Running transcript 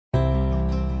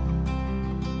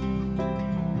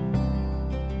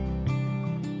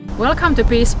Welcome to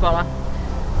Pispala.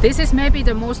 This is maybe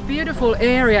the most beautiful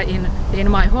area in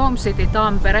my home city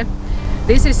Tampere.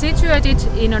 This is situated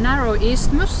in a narrow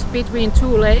isthmus between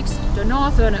two lakes, the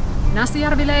northern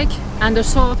Näsijärvi Lake and the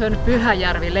southern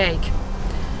Pyhäjärvi Lake.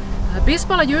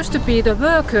 Pispala used to be the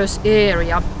workers'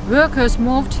 area. Workers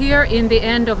moved here in the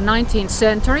end of 19th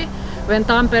century when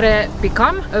Tampere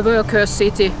became a workers'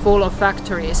 city full of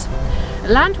factories.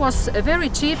 Land was very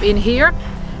cheap in here,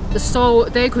 so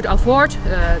they could afford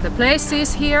the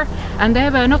places here, and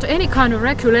there were not any kind of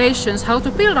regulations how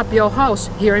to build up your house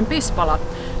here in Pispala.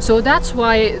 So that's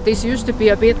why this used to be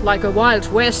a bit like a Wild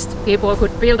West. People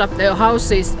could build up their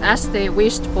houses as they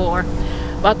wished for.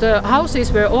 But the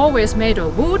houses were always made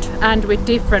of wood and with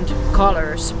different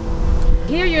colors.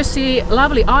 Here you see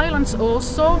lovely islands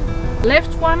also.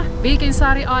 Left one,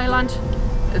 Viikinsaari Island,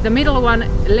 the middle one,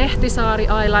 Lehtisaari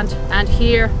Island, and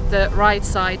here the right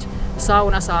side,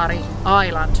 Saunasaari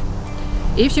Island.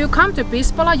 If you come to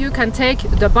Pispala, you can take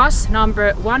the bus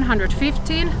number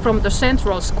 115 from the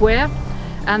central square,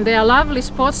 and there are lovely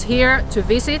spots here to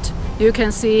visit. You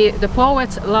can see the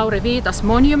poet Lauri Viita's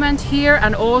monument here,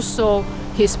 and also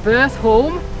his birth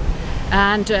home,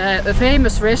 and a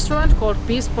famous restaurant called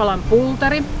Pispalan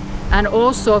Pulteri, and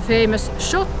also a famous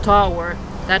shot tower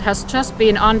that has just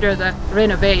been under the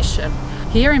renovation.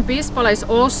 Here in Pispala is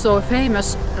also a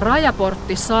famous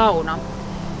Rajaportti sauna.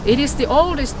 It is the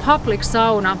oldest public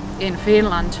sauna in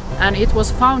Finland, and it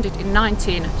was founded in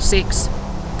 1906.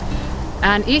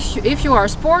 And if you are a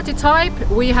sporty type,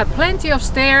 we have plenty of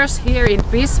stairs here in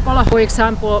Pispala. For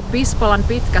example, Pispalan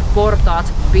pitkät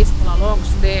portaat, Pispala long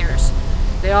stairs.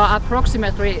 There are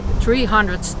approximately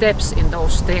 300 steps in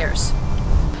those stairs.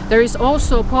 There is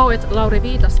also poet Lauri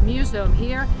Viita's museum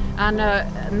here, and a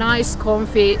nice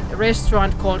comfy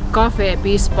restaurant called Cafe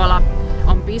Pispala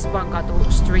on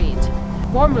Pispankatu Street.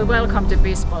 Warmly welcome to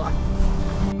Pispala.